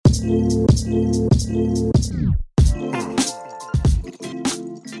How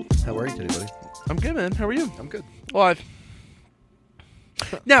are you today, buddy? I'm good, man. How are you? I'm good. Live.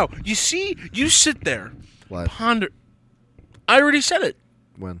 Now, you see, you sit there, Live. ponder. I already said it.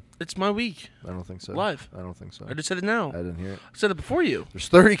 When? It's my week. I don't think so. Live. I don't think so. I just said it now. I didn't hear it. I said it before you. There's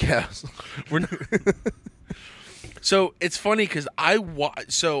 30 cows. We're not. So it's funny because I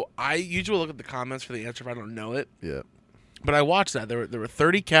usually look at the comments for the answer if I don't know it. Yeah. But I watched that. There were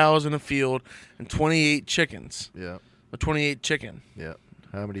 30 cows in a field and 28 chickens. Yeah. A 28 chicken. Yeah.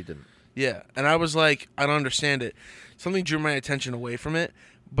 How many didn't? Yeah. And I was like, I don't understand it. Something drew my attention away from it.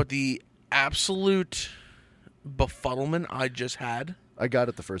 But the absolute befuddlement I just had. I got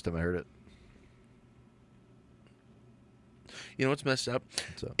it the first time I heard it. You know what's messed up?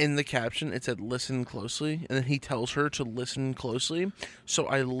 So. In the caption, it said "listen closely," and then he tells her to listen closely. So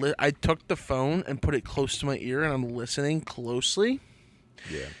I took the phone and put it close to my ear, and I'm listening closely.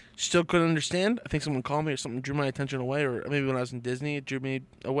 Yeah. Still couldn't understand. I think someone called me or something drew my attention away, or maybe when I was in Disney, it drew me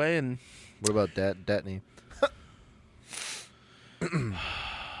away. And What about Datney?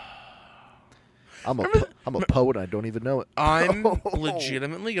 I'm a poet. I don't even know it. I'm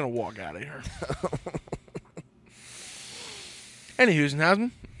legitimately gonna walk out of here. Anywho's and how's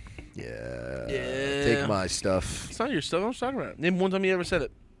Yeah. Yeah. Take my stuff. It's not your stuff. I was talking about. Name one time you ever said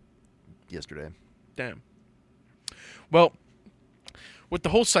it. Yesterday. Damn. Well, with the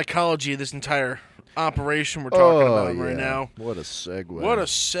whole psychology of this entire operation we're talking about right now. What a segue. What a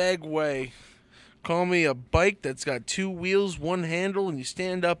segue. Call me a bike that's got two wheels, one handle, and you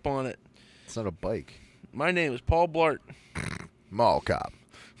stand up on it. It's not a bike. My name is Paul Blart. Mall cop.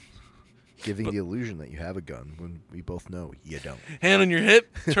 Giving the illusion that you have a gun when we both know you don't. Hand on your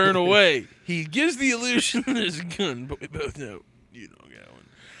hip, turn away. He gives the illusion there's a gun, but we both know you don't got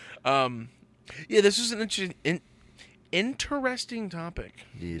one. Yeah, this is an interesting topic.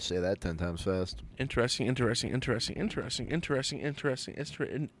 You say that 10 times fast. Interesting.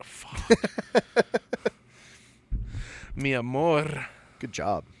 Fuck. Mi amor. Good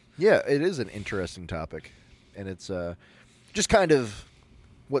job. Yeah, it is an interesting topic. And it's just kind of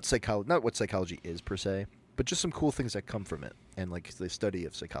not what psychology is per se, but just some cool things that come from it. And like the study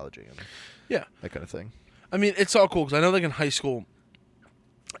of psychology and yeah, that kind of thing. I mean, it's all cool because I know like in high school,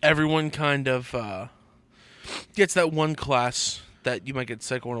 everyone kind of gets that one class that you might get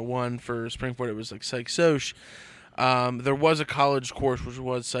Psych 101 for Springford. It was like Psych Soc. There was a college course which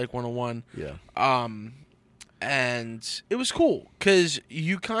was Psych 101. Yeah. And it was cool because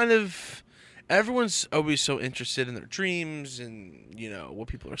you kind of everyone's always so interested in their dreams and you know what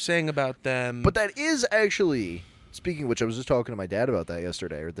people are saying about them. But that is actually, speaking of which, I was just talking to my dad about that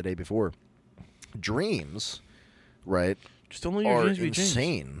yesterday or the day before. Dreams, right? Just don't let your are dreams be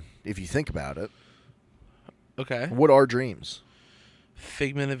insane dreams. if you think about it. Okay. What are dreams?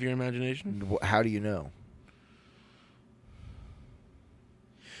 Figment of your imagination. How do you know?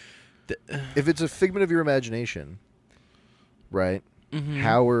 If it's a figment of your imagination, right? Mm-hmm.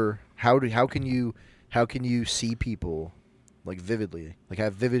 How can you see people like vividly, like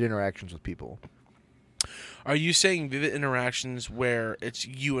have vivid interactions with people? Are you saying vivid interactions where it's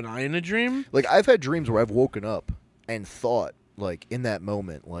you and I in a dream? Like I've had dreams where I've woken up and thought like in that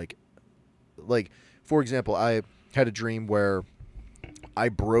moment, like for example, I had a dream where I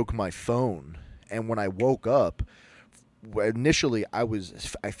broke my phone, and when I woke up, initially I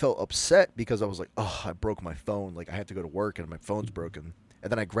felt upset because I was like, oh, I broke my phone, like I have to go to work and my phone's broken.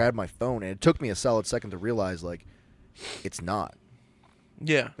 And then I grabbed my phone, and it took me a solid second to realize like it's not.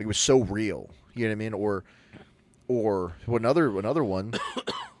 Yeah. Like, it was so real. You know what I mean? Or another one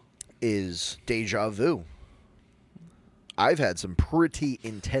is deja vu. I've had some pretty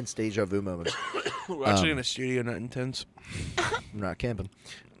intense deja vu moments. We're actually in a studio, not intense. I'm not camping.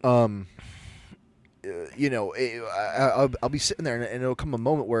 You know, I'll be sitting there, and it'll come a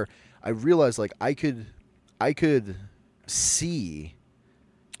moment where I realize, like, I could see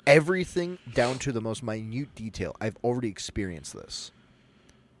everything down to the most minute detail. I've already experienced this.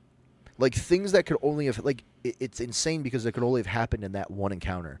 Like, things that could only have, like, it's insane because it could only have happened in that one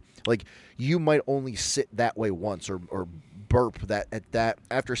encounter. Like, you might only sit that way once or burp that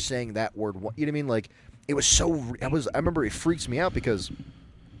after saying that word. You know what I mean? Like, it was so, I remember it freaks me out because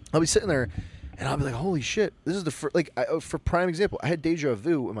I'll be sitting there and I'll be like, holy shit, this is the first, like, for prime example, I had deja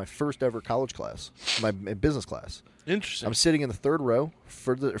vu in my first ever college class, my business class. Interesting. I'm sitting in the third row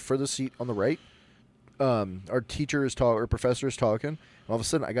for the seat on the right. Our teacher is talking, our professor is talking, and all of a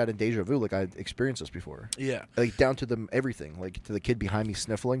sudden I got in deja vu, like I'd experienced this before. Yeah. Like down to everything, like to the kid behind me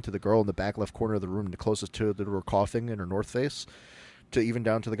sniffling, to the girl in the back left corner of the room, the closest to the door coughing in her North Face, to even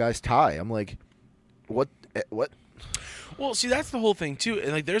down to the guy's tie. I'm like, what? Well, Well, see, that's the whole thing too.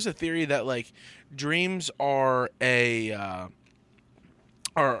 And like, there's a theory that like dreams are a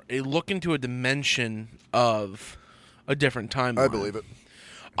look into a dimension of a different timeline. I believe it.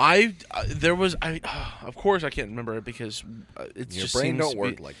 Of course I can't remember it because it's Your just brain seems don't to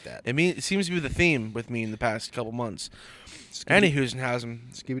work be, like that. it seems to be the theme with me in the past couple months. Anywho's and has him,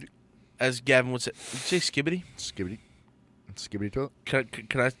 Skibbity. as Gavin would say. Did you say skibbity? Skibbity to it?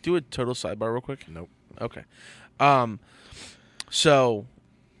 Can I do a total sidebar real quick? Nope. Okay. So.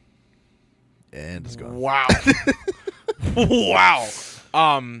 And it's gone. Wow. Wow.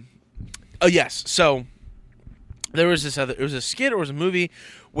 Yes. So there was it was a skit or it was a movie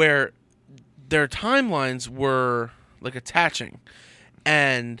where their timelines were like attaching,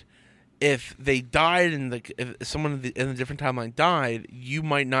 and if they died and if someone in a different timeline died, you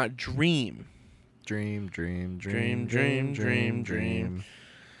might not dream. Dream. You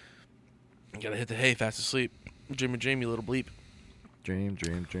gotta hit the hay fast asleep. Dream, you little bleep. Dream.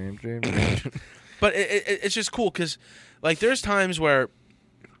 But it's just cool because, like, there's times where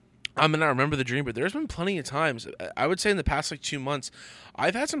I may not remember the dream, but there's been plenty of times. I would say in the past, like, 2 months,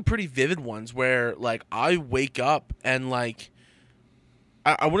 I've had some pretty vivid ones where, like, I wake up and, like,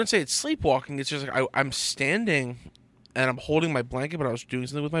 I wouldn't say it's sleepwalking. It's just like I'm standing and I'm holding my blanket, but I was doing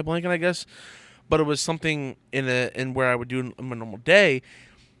something with my blanket, I guess. But it was something in where I would do in my normal day,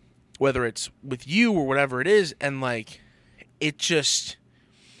 whether it's with you or whatever it is, and, like, it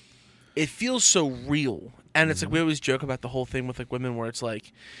feels so real. And it's like we always joke about the whole thing with like women where it's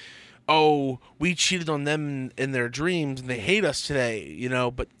like, oh, we cheated on them in their dreams and they hate us today, you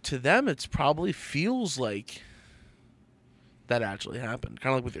know, but to them it's probably feels like that actually happened.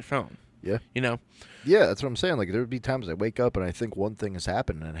 Kind of like with your phone. Yeah. You know? Yeah, that's what I'm saying. Like there would be times I wake up and I think one thing has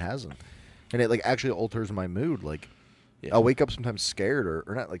happened and it hasn't. And it like actually alters my mood. Like I'll wake up sometimes scared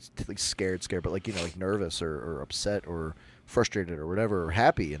or not like scared, but like, you know, like nervous or upset or frustrated or whatever, or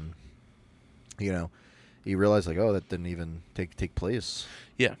happy, and you know, you realize like, oh, that didn't even take place.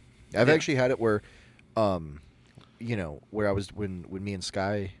 Yeah, I've actually had it where, you know, where I was when me and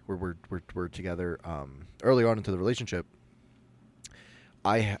Sky were together early on into the relationship.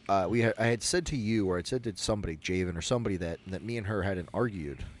 I had said to you, or I'd said to somebody, Javen or somebody, that me and her hadn't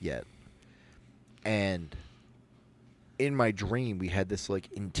argued yet, and in my dream we had this like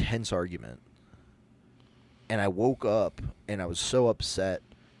intense argument. And I woke up, and I was so upset,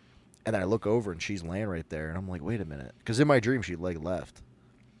 and then I look over, and she's laying right there, and I'm like, wait a minute. Because in my dream, she, like, left.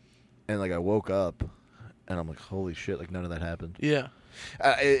 And, like, I woke up, and I'm like, holy shit, like, none of that happened. Yeah.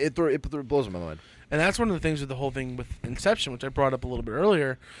 It blows my mind. And that's one of the things with the whole thing with Inception, which I brought up a little bit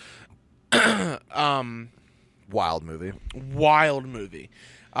earlier. Wild movie.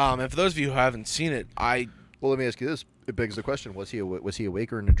 And for those of you who haven't seen it, well, let me ask you this. It begs the question, was he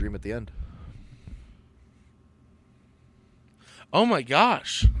awake or in a dream at the end? Oh my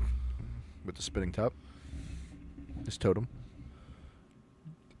gosh. With the spinning top? His totem?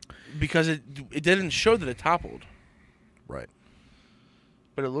 Because it didn't show that it toppled. Right.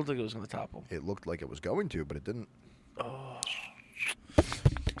 But it looked like it was going to topple. It looked like it was going to, but it didn't. Oh.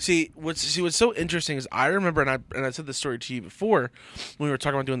 See, what's so interesting is I remember, and I said this story to you before when we were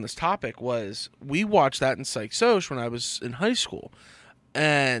talking about doing this topic, was we watched that in Psych Soch when I was in high school.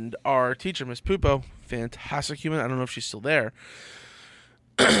 And our teacher, Miss Pupo, fantastic human. I don't know if she's still there.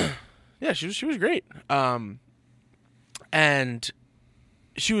 Yeah, she was great. And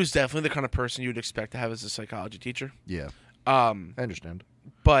she was definitely the kind of person you would expect to have as a psychology teacher. Yeah. I understand.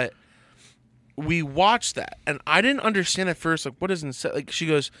 But we watched that, and I didn't understand at first, like, what is inside? Like, she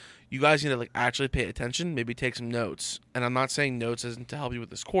goes, you guys need to, like, actually pay attention, maybe take some notes. And I'm not saying notes isn't to help you with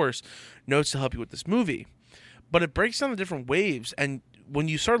this course, notes to help you with this movie. But it breaks down the different waves, and when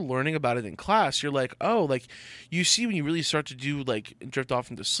you start learning about it in class, you're like, oh, like, you see when you really start to do, like, drift off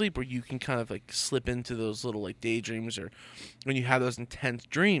into sleep, where you can kind of, like, slip into those little, like, daydreams, or when you have those intense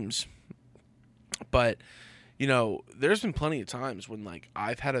dreams. But, you know, there's been plenty of times when, like,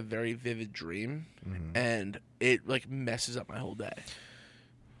 I've had a very vivid dream, and it, like, messes up my whole day.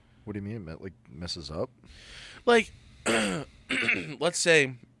 What do you mean? It, like, messes up? Like, let's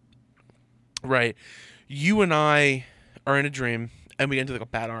say, right, you and I are in a dream, and we get into like a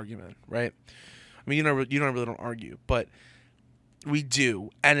bad argument, right? I mean, you and I really don't argue, but we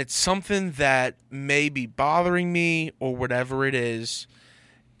do, and it's something that may be bothering me or whatever it is,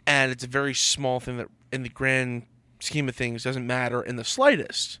 and it's a very small thing that, in the grand scheme of things, doesn't matter in the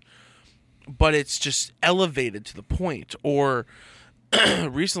slightest, but it's just elevated to the point. Or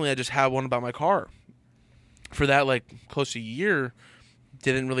recently, I just had one about my car. For that, like, close to a year,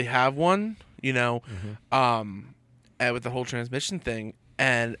 didn't really have one, you know. And with the whole transmission thing,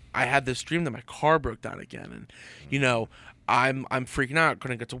 and I had this dream that my car broke down again, and you know, I'm freaking out,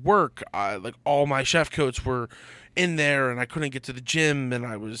 couldn't get to work. Like all my chef coats were in there, and I couldn't get to the gym, and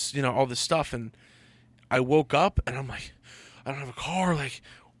I was, you know, all this stuff, and I woke up, and I'm like, I don't have a car, like,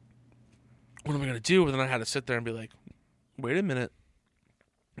 what am I gonna do? And then I had to sit there and be like, wait a minute,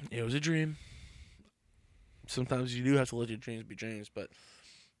 it was a dream. Sometimes you do have to let your dreams be dreams, but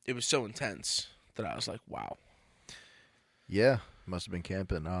it was so intense that I was like, wow. Yeah, must have been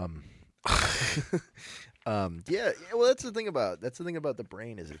camping. Yeah. Well, that's the thing about the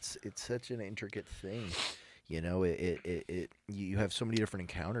brain is it's such an intricate thing. You know, you have so many different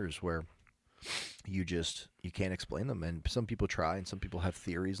encounters where you can't explain them, and some people try, and some people have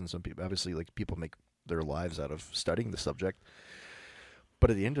theories, and some people obviously like people make their lives out of studying the subject. But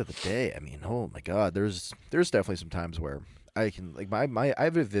at the end of the day, I mean, oh my God, there's definitely some times where I can like I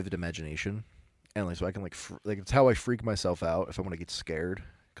have a vivid imagination, and like so I can like it's how I freak myself out if I want to get scared.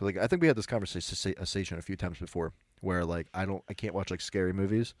 Cause like I think we had this conversation a few times before where like I can't watch like scary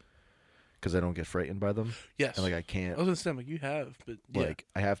movies because I don't get frightened by them. Yes, and like I can't. I was gonna say like you have, but yeah. Like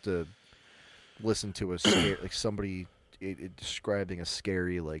I have to listen to a scary like somebody describing a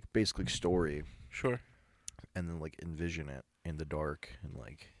scary like basically story. Sure. And then like envision it in the dark and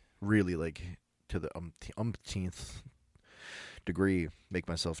like really like to the umpteenth degree make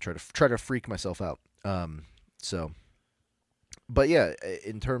myself try to freak myself out. So but yeah,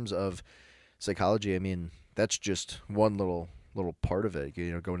 in terms of psychology, I mean that's just one little part of it,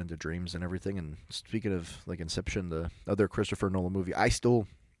 you know, going into dreams and everything. And speaking of like Inception, the other Christopher Nolan movie I still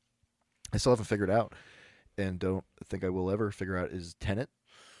haven't figured out and don't think I will ever figure out is Tenet.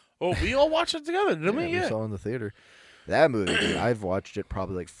 Oh, we all watched it together, didn't we? Yeah. We saw it in the theater. That movie, dude, I've watched it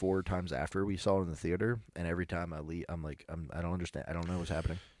probably like 4 times after we saw it in the theater, and every time I leave, I'm like, I don't understand. I don't know what's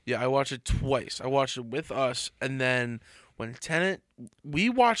happening. Yeah, I watched it twice. I watched it with us, and then when Tenet, we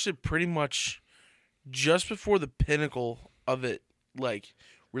watched it pretty much just before the pinnacle of it, like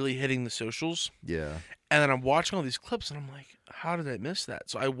really hitting the socials. Yeah. And then I'm watching all these clips, and I'm like, how did I miss that?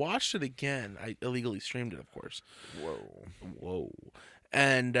 So I watched it again. I illegally streamed it, of course. Whoa.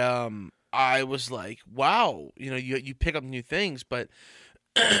 And I was like, wow, you know, you pick up new things, but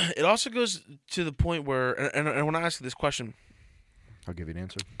it also goes to the point where, and when I ask you this question, I'll give you an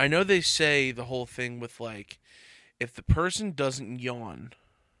answer. I know they say the whole thing with like, if the person doesn't yawn,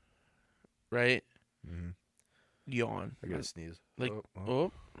 right? Mm-hmm. Yawn. I gotta sneeze. Like,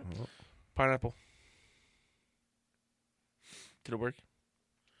 oh. Pineapple. Did it work?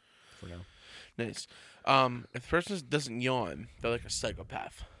 For now. Nice. If the person doesn't yawn, they're like a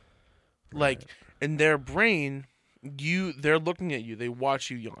psychopath. Right. Like in their brain, they're looking at you. They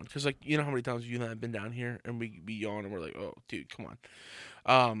watch you yawn because, like, you know how many times you and I have been down here and we yawn and we're like, oh, dude, come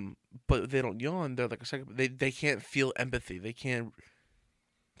on. But they don't yawn. They're like a psychopath. They can't feel empathy. They can't.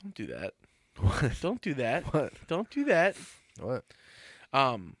 Don't do that. What? Don't do that. What? Don't do that. What?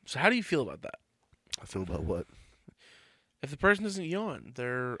 So how do you feel about that? I feel about what? If the person doesn't yawn,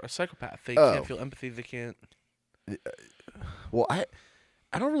 they're a psychopath. They can't feel empathy. They can't. Well, I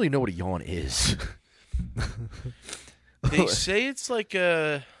don't really know what a yawn is. They say it's like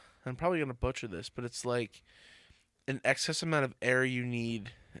a. I'm probably gonna butcher this, but it's like an excess amount of air you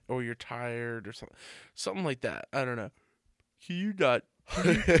need, or you're tired, or something like that. I don't know. Can you not?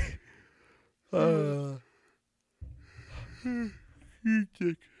 You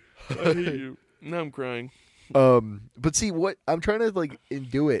dick. I hate you. Now I'm crying. But see what I'm trying to like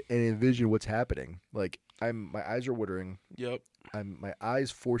do it and envision what's happening. Like my eyes are watering. Yep. My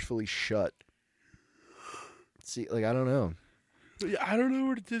eyes forcefully shut. See, like I don't know. Yeah, I don't know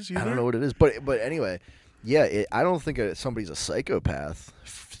what it is either. I don't know what it is, but anyway, yeah. I don't think somebody's a psychopath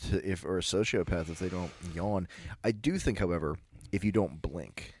or a sociopath if they don't yawn. I do think, however, if you don't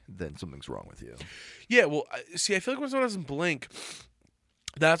blink, then something's wrong with you. Yeah. Well, see, I feel like when someone doesn't blink,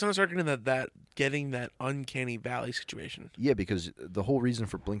 that's when I start getting that uncanny valley situation. Yeah, because the whole reason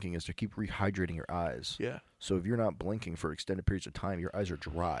for blinking is to keep rehydrating your eyes. Yeah. So if you're not blinking for extended periods of time, your eyes are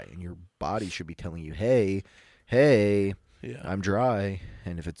dry, and your body should be telling you, "Hey, yeah, I'm dry."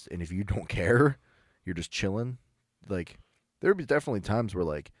 And if you don't care, you're just chilling. Like there would be definitely times where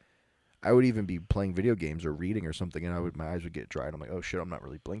like I would even be playing video games or reading or something, and my eyes would get dry, and I'm like, "Oh shit, I'm not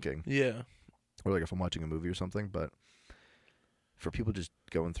really blinking." Yeah. Or like if I'm watching a movie or something, but for people just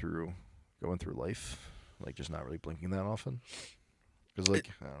going through life, like just not really blinking that often, because like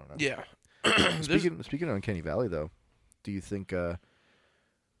I don't know. Yeah. Speaking of Uncanny Valley, though, do you think it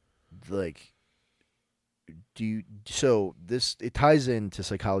ties into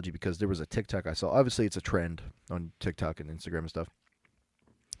psychology because there was a TikTok I saw. Obviously, it's a trend on TikTok and Instagram and stuff.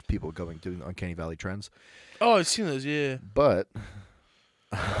 People doing Uncanny Valley trends. Oh, I've seen those. Yeah. But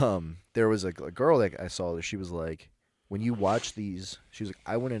there was a girl that I saw that she was like, when you watch these, she was like,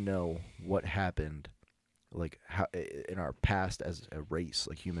 I want to know what happened, like how in our past as a race,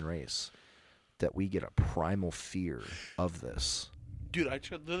 like human race, that we get a primal fear of this. Dude, I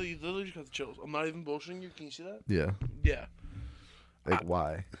literally just got the chills. I'm not even bullshitting you. Can you see that? Yeah. Yeah. Like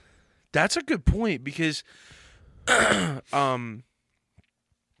why? That's a good point because, that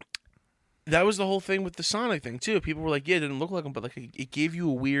was the whole thing with the Sonic thing too. People were like, "Yeah, it didn't look like him," but like it gave you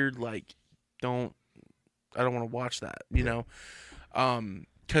a weird like, I don't want to watch that, you know?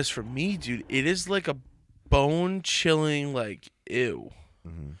 Because for me, dude, it is like a bone chilling like ew.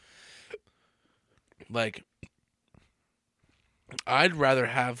 Mm-hmm. Like, I'd rather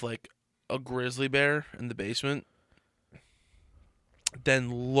have like a grizzly bear in the basement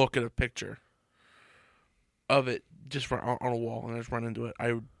than look at a picture of it just on a wall and I just run into it. I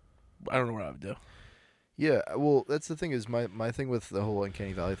don't know what I would do. Yeah, well, that's the thing is my thing with the whole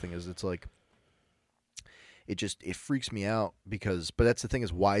Uncanny Valley thing is it's like it freaks me out because but that's the thing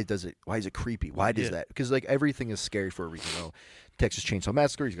is why is it creepy? Why does that? Because like everything is scary for a reason. Oh, Texas Chainsaw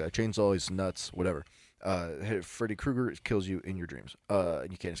Massacre, he's got a chainsaw, he's nuts, whatever. Freddy Krueger kills you in your dreams,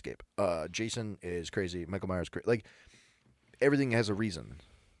 and you can't escape. Jason is crazy. Michael Myers crazy. Like everything has a reason,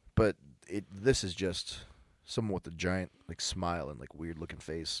 but this is just someone with a giant like smile and like weird looking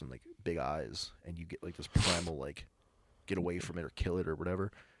face and like big eyes, and you get like this primal like get away from it or kill it or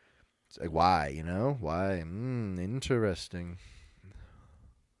whatever. It's like why, you know? Why? Interesting.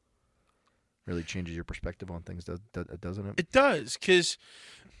 Really changes your perspective on things, doesn't it? It does, because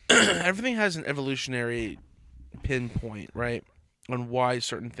everything has an evolutionary pinpoint, right? On why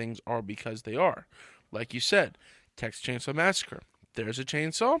certain things are because they are. Like you said, Texas Chainsaw Massacre. There's a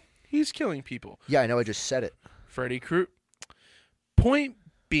chainsaw. He's killing people. Yeah, I know. I just said it. Freddy Krueger. Point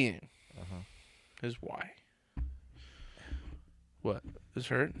being is why. What? This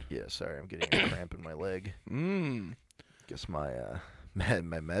hurt? Yeah, sorry. I'm getting a cramp in my leg. Guess my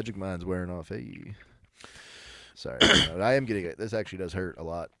my magic mind's wearing off. Hey. Sorry. I am getting it. This actually does hurt a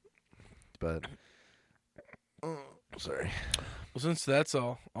lot. But sorry. Well, since that's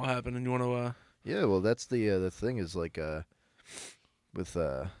all happening, you want to yeah, well, that's the thing is like with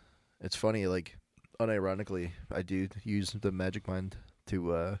it's funny like unironically I do use the magic mind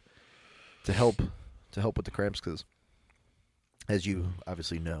to help with the cramps because as you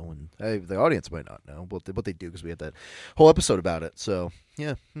obviously know and the audience might not know what they do because we had that whole episode about it. So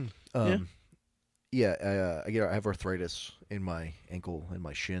yeah, I have arthritis in my ankle and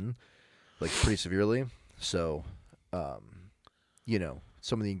my shin, like pretty severely. So you know,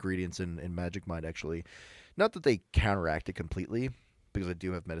 some of the ingredients in Magic Mind actually, not that they counteract it completely, because I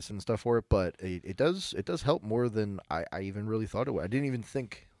do have medicine and stuff for it, but it does help more than I even really thought it would. I didn't even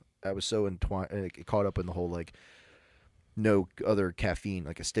think I was so caught up in the whole like no other caffeine,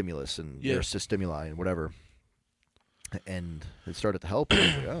 like a stimulus and there's stimuli and whatever, and it started to help. And I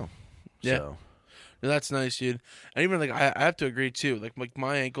was like, oh, yeah. So. No, that's nice, dude. And even like I have to agree too. Like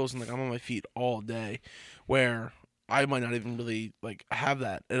my ankles and like I'm on my feet all day, where I might not even really like have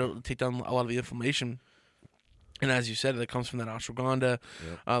that. It'll take down a lot of the inflammation. And as you said, it comes from that ashwagandha,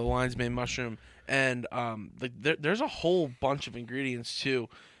 the lion's mane mushroom, and like there's a whole bunch of ingredients too.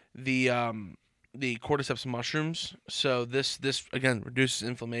 The cordyceps mushrooms. So this again reduces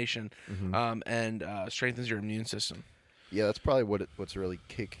inflammation, and strengthens your immune system. Yeah, that's probably what's really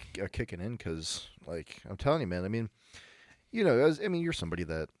kicking in because, like, I'm telling you, man. I mean, you know, you're somebody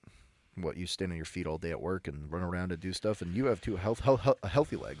that you stand on your feet all day at work and run around and do stuff, and you have two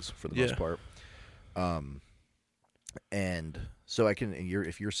healthy legs for the most part. And so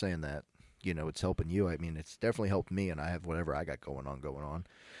if you're saying that, you know, it's helping you. I mean, it's definitely helped me, and I have whatever I got going on.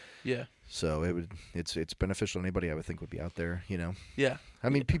 Yeah. So it's beneficial to anybody I would think would be out there, you know. Yeah. I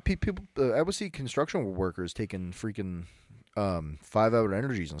mean, people. I would see construction workers taking freaking 5-hour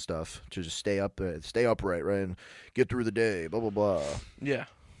energies and stuff to just stay upright, right, and get through the day. Blah blah blah. Yeah.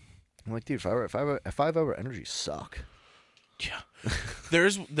 I'm like, dude, 5-hour energies suck. Yeah.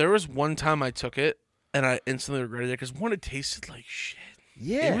 There was one time I took it and I instantly regretted it because one, it tasted like shit.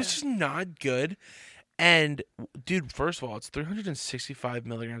 Yeah. It was just not good. And dude, first of all, it's 365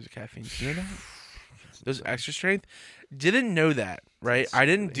 milligrams of caffeine. Do you know that? Those extra strength. Didn't know that, right? I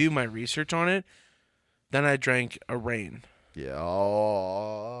didn't do my research on it. Then I drank a rain. Yeah.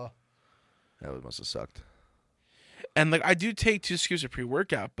 Oh, that must have sucked. And like I do take 2 scoops of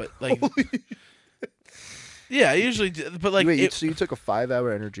pre-workout, but like, yeah, I usually do, but like, wait, so you took a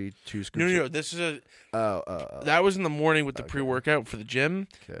 5-hour energy 2 scoops? No. This is that was in the morning with the pre-workout for the gym.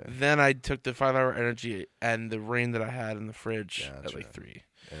 Okay. Then I took the 5-hour energy and the rain that I had in the fridge at like 3.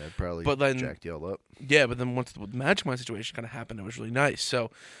 And it probably But then jacked you all up. Yeah, but then once the Magic Mind situation kind of happened, it was really nice.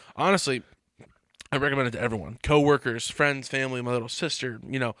 So, honestly, I recommend it to everyone. Coworkers, friends, family, my little sister,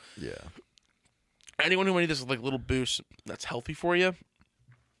 Yeah. anyone who might need this like little boost that's healthy for you.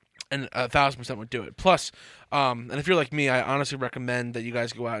 And 1,000% would do it. Plus, and if you're like me, I honestly recommend that you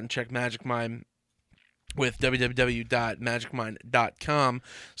guys go out and check Magic Mind with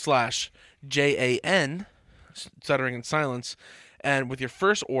www.magicmind.com/JAN, stuttering in silence. And with your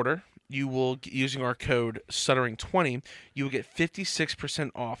first order, you will, using our code stuttering20, you will get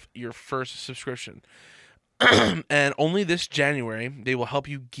 56% off your first subscription. And only this January, they will help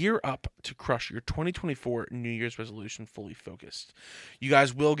you gear up to crush your 2024 New Year's resolution fully focused. You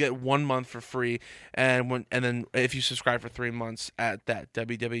guys will get 1 month for free, and then if you subscribe for 3 months at that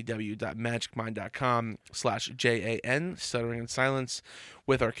www.magicmind.com/JAN, stuttering in silence,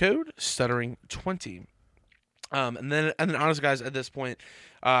 with our code stuttering20. And then honestly, guys, at this point,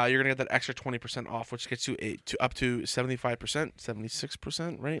 you're gonna get that extra 20% off, which gets you up to 75%,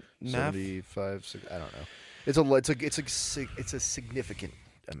 76%, right? Math? 75. I don't know. It's a significant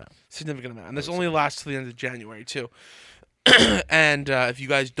amount. And this only lasts till the end of January too. And if you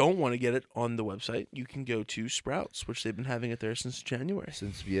guys don't want to get it on the website, you can go to Sprouts, which they've been having it there since January.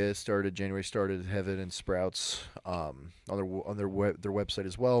 January started have it in Sprouts on their website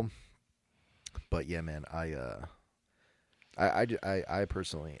as well. But yeah, man, I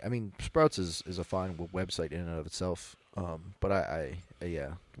personally, I mean, Sprouts is a fine website in and of itself. But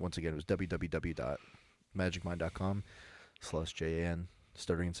yeah, once again, it was www.magicmind.com/JAN,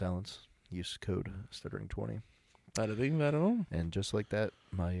 stuttering in silence. Use code stuttering20. Bada bing, bada boom. And just like that,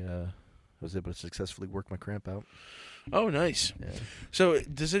 I was able to successfully work my cramp out. Oh, nice. Yeah. So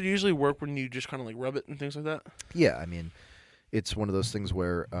does it usually work when you just kind of like rub it and things like that? Yeah, I mean, it's one of those things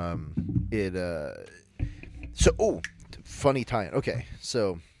where funny tie-in. Okay,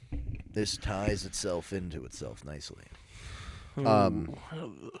 so this ties itself into itself nicely.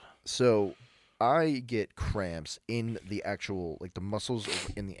 So I get cramps in the actual, like, the muscles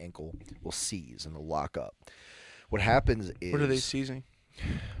in the ankle will seize and they'll lock up. What happens is... What are they seizing?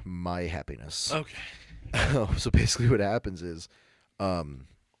 My happiness. Okay. So basically what happens is, and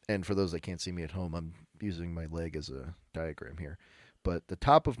for those that can't see me at home, I'm using my leg as a diagram here, but the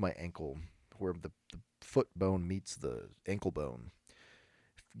top of my ankle, where the foot bone meets the ankle bone,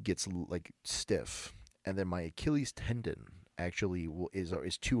 gets like stiff, and then my Achilles tendon actually is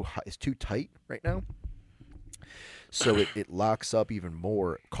too tight right now, so it locks up even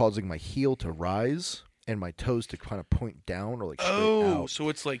more, causing my heel to rise and my toes to kind of point down or like straight out. So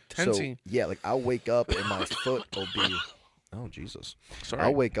it's like tensing. So, yeah, like I'll wake up and my foot will be, oh Jesus, sorry.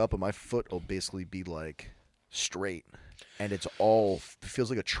 I'll wake up and my foot will basically be like straight, and it feels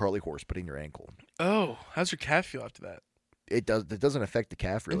like a Charlie horse, but in your ankle. Oh, how's your calf feel after that? It doesn't affect the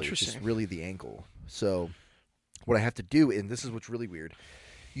calf really. It's just really the ankle. So what I have to do, and this is what's really weird,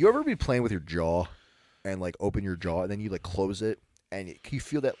 you ever be playing with your jaw and like open your jaw and then you like close it and you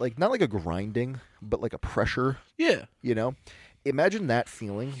feel that, like, not like a grinding, but like a pressure? Yeah. You know? Imagine that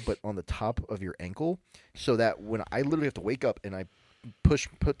feeling, but on the top of your ankle, so that when I literally have to wake up and I put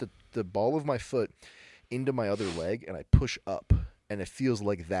the ball of my foot into my other leg and I push up, and it feels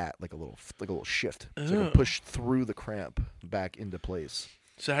like that, like a little shift. So I can push through the cramp back into place.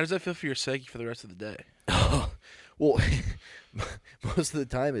 So how does that feel for your psyche for the rest of the day? Well, most of the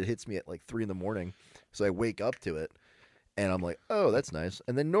time it hits me at like 3 a.m. So I wake up to it, and I'm like, oh, that's nice.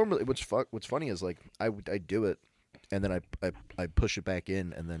 And then normally, what's funny is, like, I do it, and then I push it back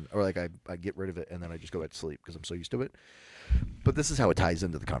in, and then, or like I get rid of it, and then I just go back to sleep because I'm so used to it. But this is how it ties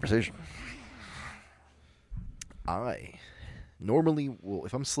into the conversation. I normally will,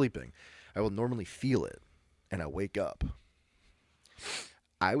 if I'm sleeping, I will normally feel it, and I wake up.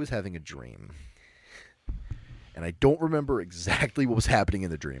 I was having a dream, and I don't remember exactly what was happening in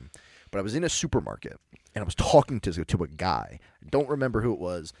the dream, but I was in a supermarket, and I was talking to a guy. I don't remember who it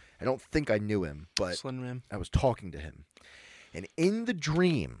was. I don't think I knew him, but I was talking to him. And in the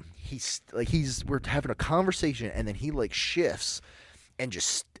dream, we're having a conversation, and then he like shifts and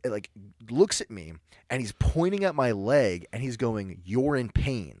just like looks at me, and he's pointing at my leg, and he's going, "You're in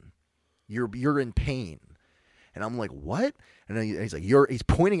pain. You're in pain." And I'm like, "What?" And then he's like, he's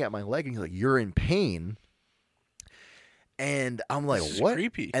pointing at my leg, and he's like, "You're in pain." And I'm like, "What?"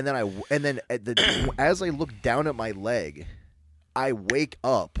 Creepy. And then as I look down at my leg, I wake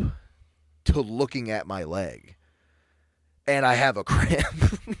up to looking at my leg, and I have a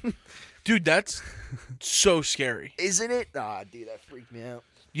cramp. Dude, that's so scary. Isn't it? Ah, dude, that freaked me out.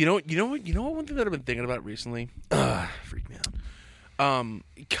 You know what? One thing that I've been thinking about recently. Freaked me out.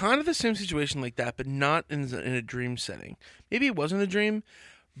 Kind of the same situation like that, but not in a dream setting. Maybe it wasn't a dream,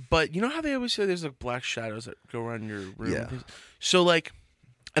 but you know how they always say there's like black shadows that go around your room? Yeah. So like,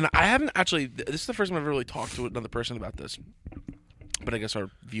 and I haven't actually, this is the first time I've ever really talked to another person about this, but I guess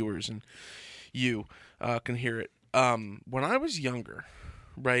our viewers and you can hear it. When I was younger,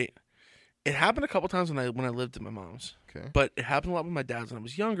 right, it happened a couple times when I lived at my mom's. Okay. But it happened a lot with my dad's when I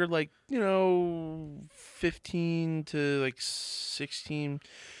was younger, like, 15 to like 16,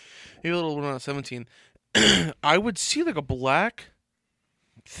 maybe a little when I was 17. I would see like a black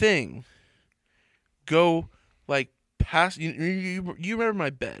thing go like past you remember my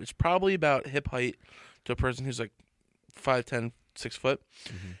bed. It's probably about hip height to a person who's like 5'10", 6 foot.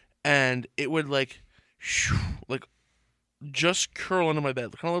 Mm-hmm. And it would like just curl under my bed.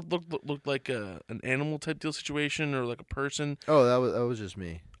 It kind of looked like an animal type deal situation or like a person. Oh, that was just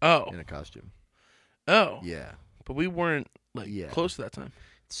me. Oh. In a costume. Oh. Yeah. But we weren't close to that time.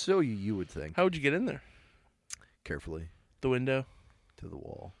 So you would think. How would you get in there? Carefully. The window? To the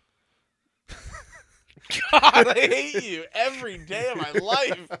wall. God, I hate you every day of my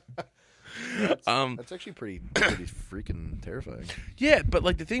life. That's actually pretty freaking terrifying. Yeah, but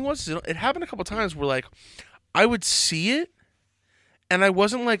like the thing was, it happened a couple times where like I would see it, and I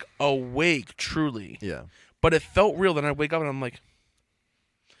wasn't like awake truly. Yeah. But it felt real. Then I wake up and I'm like,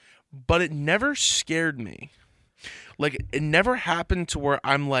 but it never scared me. Like it never happened to where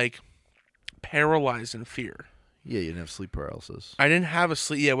I'm like paralyzed in fear. Yeah, you didn't have sleep paralysis. I didn't have a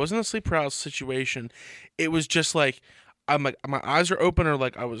sleep. Yeah, it wasn't a sleep paralysis situation. It was just like I'm like my eyes are open or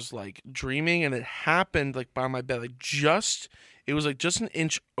like I was like dreaming, and it happened like by my bed, like it was like just an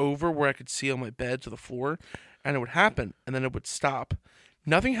inch over where I could see on my bed to the floor, and it would happen, and then it would stop.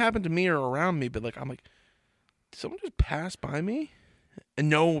 Nothing happened to me or around me, but like I'm like, did someone just pass by me? And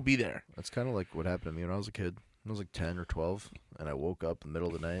no one will be there. That's kind of like what happened to me when I was a kid. When I was like 10 or 12, and I woke up in the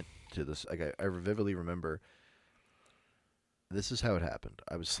middle of the night to this. Like I vividly remember. This is how it happened.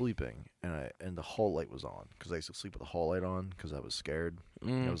 I was sleeping, and the hall light was on because I used to sleep with the hall light on because I was scared.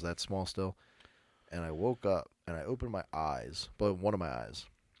 I was that small still, and I woke up and I opened my eyes, but one of my eyes,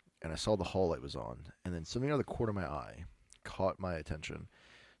 and I saw the hall light was on, and then something out of the corner of my eye caught my attention.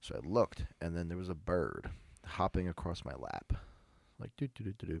 So I looked, and then there was a bird hopping across my lap, like do do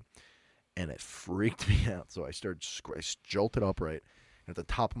do do do, and it freaked me out. So I I jolted upright, and at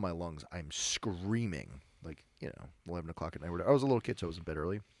the top of my lungs, I'm screaming. Like, 11 o'clock at night. I was a little kid, so I was in bed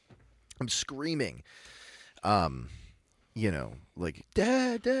early. I'm screaming, like,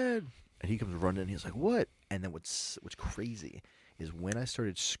 Dad. And he comes running, and he's like, what? And then what's crazy is when I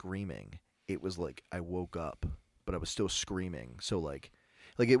started screaming, it was like I woke up, but I was still screaming. So, like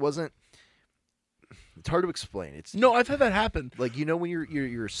it wasn't, it's hard to explain. No, I've had that happen. Like, when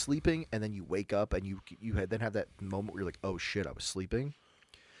you're sleeping, and then you wake up, and you then have that moment where you're like, oh, shit, I was sleeping.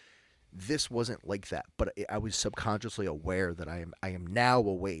 This wasn't like that, but I was subconsciously aware that I am now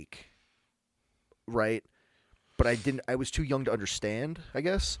awake, right? But I was too young to understand, I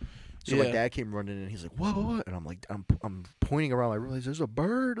guess. So my dad came running in, and he's like, "What?" And I'm like, I'm pointing around. I realize there's a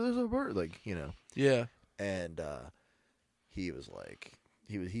bird, like, Yeah. And he was like,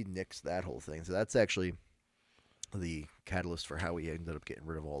 he nixed that whole thing. So that's actually the catalyst for how we ended up getting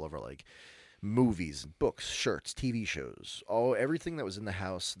rid of all of our like movies, books, shirts, TV shows, everything that was in the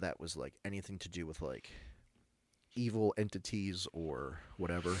house that was like anything to do with like evil entities or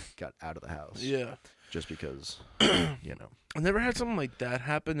whatever got out of the house. Yeah. Just because, I never had something like that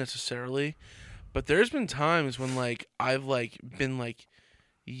happen necessarily, but there's been times when like I've like been like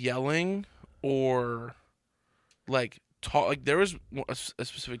yelling or like talk. Like there was a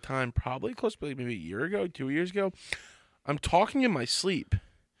specific time, probably close to maybe a year ago, 2 years ago. I'm talking in my sleep.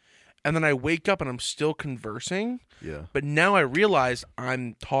 And then I wake up and I'm still conversing. Yeah. But now I realize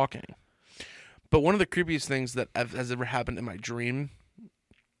I'm talking. But one of the creepiest things that has ever happened in my dream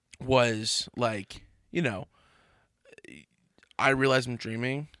was like, I realize I'm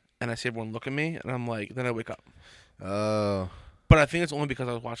dreaming and I see everyone look at me and I'm like, then I wake up. Oh. But I think it's only because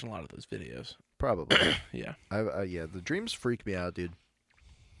I was watching a lot of those videos. Probably. Yeah. Yeah, the dreams freak me out, dude.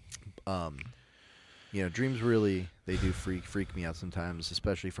 Dreams really, they do freak me out sometimes,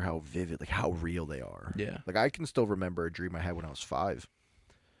 especially for how vivid, like how real they are. Yeah. Like I can still remember a dream I had when I was 5.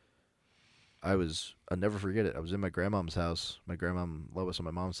 I'll never forget it. I was in my grandmom's house. My grandmom Lois on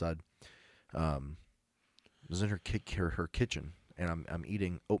my mom's side. Was in her kitchen, and I'm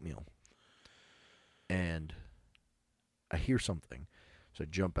eating oatmeal. And I hear something. So I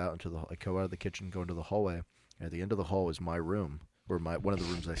jump out I go out of the kitchen, go into the hallway, and at the end of the hall is my room. Or one of the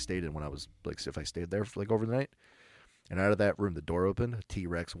rooms I stayed in when I was like, if I stayed there for like over the night, and out of that room the door opened, a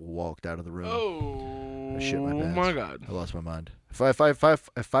T-Rex walked out of the room. Oh, I shit my pants. Oh my God. I lost my mind. At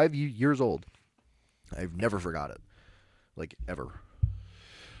 5 years old, I've never forgot it. Like, ever. I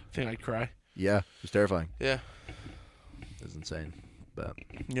think I'd cry. Yeah, it was terrifying. Yeah. It was insane. But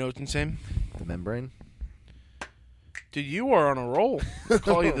You know what's insane? the membrane? Dude, you are on a roll. I'll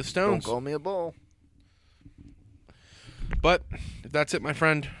call you the Stones. Don't call me a bull. But if that's it, my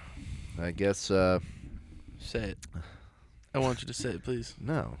friend, I guess, say it. I want you to say it, please.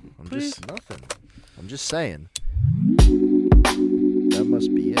 no. I'm Please? just nothing. I'm just saying. That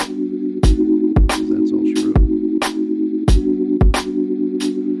must be it.